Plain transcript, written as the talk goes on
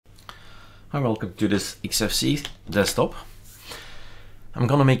Hi, welcome to this xfce desktop. I'm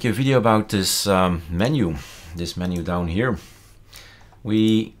gonna make a video about this menu down here.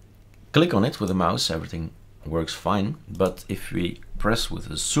 We click on it with the mouse, everything works fine, but if we press with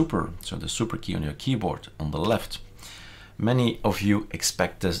the super, so the super key on your keyboard on the left, many of you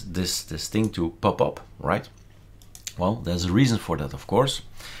expect this thing to pop up, right? Well, there's a reason for that, of course.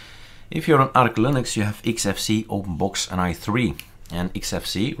 If you're on ArcoLinux, you have xfce, OpenBox and i3. And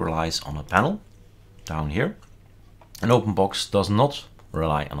xfce relies on a panel down here, and OpenBox does not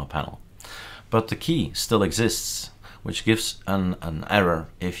rely on a panel. But the key still exists, which gives an error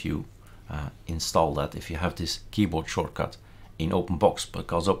if you install that, if you have this keyboard shortcut in OpenBox,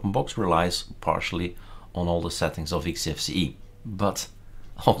 because OpenBox relies partially on all the settings of xfce, but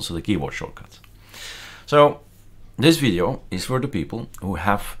also the keyboard shortcut. So this video is for the people who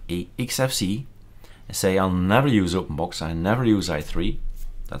have a xfce, say I'll never use OpenBox, I never use i3,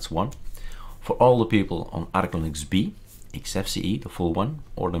 that's one. For all the people on ArcoLinux B, xfce, the full one,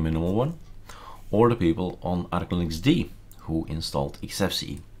 or the minimal one, or the people on ArcoLinux D who installed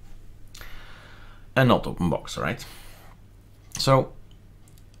xfce and not OpenBox, right? So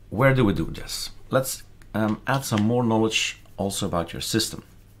where do we do this? Let's add some more knowledge also about your system.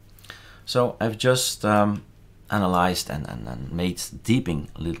 So I've just analyzed and made deeping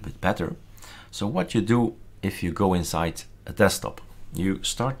a little bit better. So what you do if you go inside a desktop, you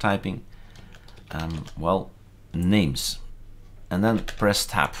start typing, names, and then press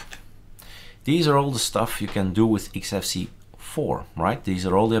tab. These are all the stuff you can do with xfce 4, right? These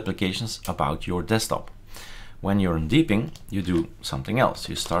are all the applications about your desktop. When you're in deeping, you do something else.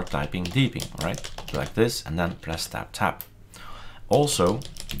 You start typing deeping, right? Like this, and then press tab. Also,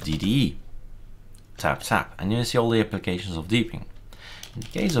 DDE, tab, and you see all the applications of deeping. In the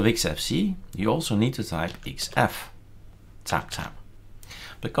case of xfce, you also need to type xf, tab,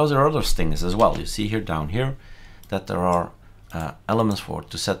 because there are other things as well. You see here down here that there are elements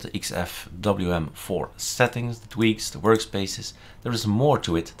to set the xfwm4 settings, the tweaks, the workspaces. There is more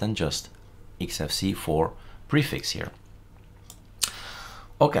to it than just xfce4 prefix here.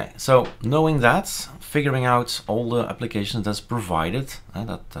 Okay, so knowing that, figuring out all the applications that's provided,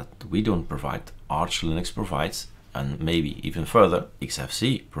 that we don't provide, ArcoLinux provides, and maybe even further,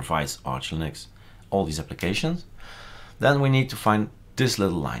 xfce provides ArcoLinux, all these applications, then we need to find this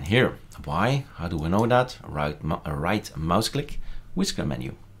little line here. Why? How do we know that? A right mouse click, whisker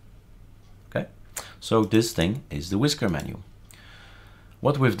menu. Okay, so this thing is the whisker menu.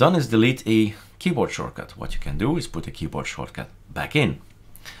 What we've done is delete a keyboard shortcut. What you can do is put a keyboard shortcut back in.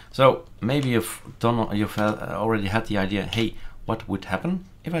 So maybe you've already had the idea, hey, what would happen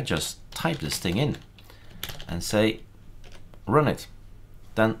if I just type this thing in and say run it?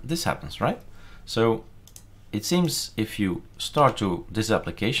 Then this happens, right? So it seems if you start to this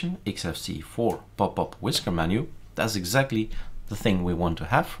application, xfce4 pop-up whisker menu, that's exactly the thing we want to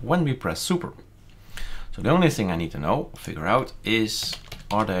have when we press super. So the only thing I need to figure out is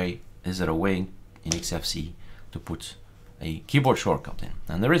there a way in xfce to put a keyboard shortcut in?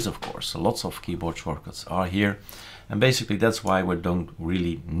 And there is, of course, lots of keyboard shortcuts are here, and basically that's why we don't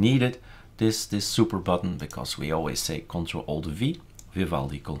really need it, this super button, because we always say Ctrl-Alt-V,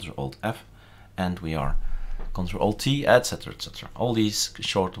 Vivaldi Ctrl-Alt-F, and we are Ctrl-Alt-T, etc, etc. All these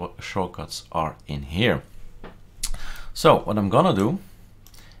shortcuts are in here. So what I'm gonna do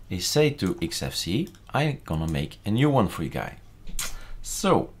is say to xfce, I'm gonna make a new one for you guys.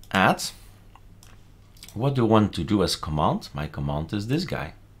 So add, what do I want to do as command? My command is this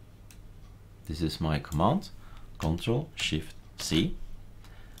guy. This is my command, Ctrl-Shift-C,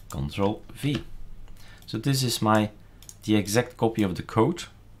 Ctrl-V. So this is the exact copy of the code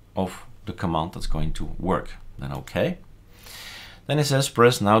of the command that's going to work. Then OK. Then it says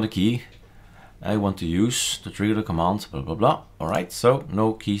press now the key I want to use to trigger the command, blah blah blah. Alright, so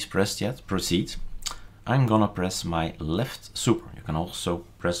no keys pressed yet, proceed. I'm gonna press my left super. You can also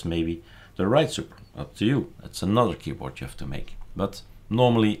press maybe the right super, up to you. It's another keyboard you have to make, but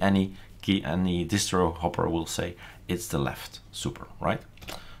normally any distro hopper will say it's the left super, right?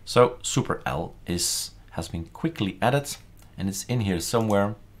 So super L has been quickly added, and it's in here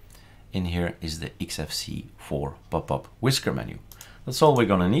somewhere. In here is the xfce4 pop-up whisker menu. That's all we're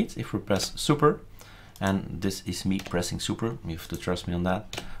gonna need. If we press super, and this is me pressing super, you have to trust me on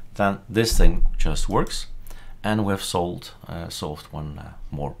that, then this thing just works, and we've solved one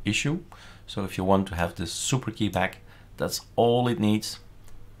more issue. So if you want to have this super key back, that's all it needs.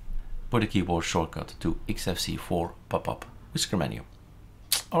 Put a keyboard shortcut to xfce4 pop-up whisker menu.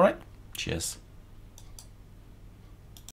 All right, cheers.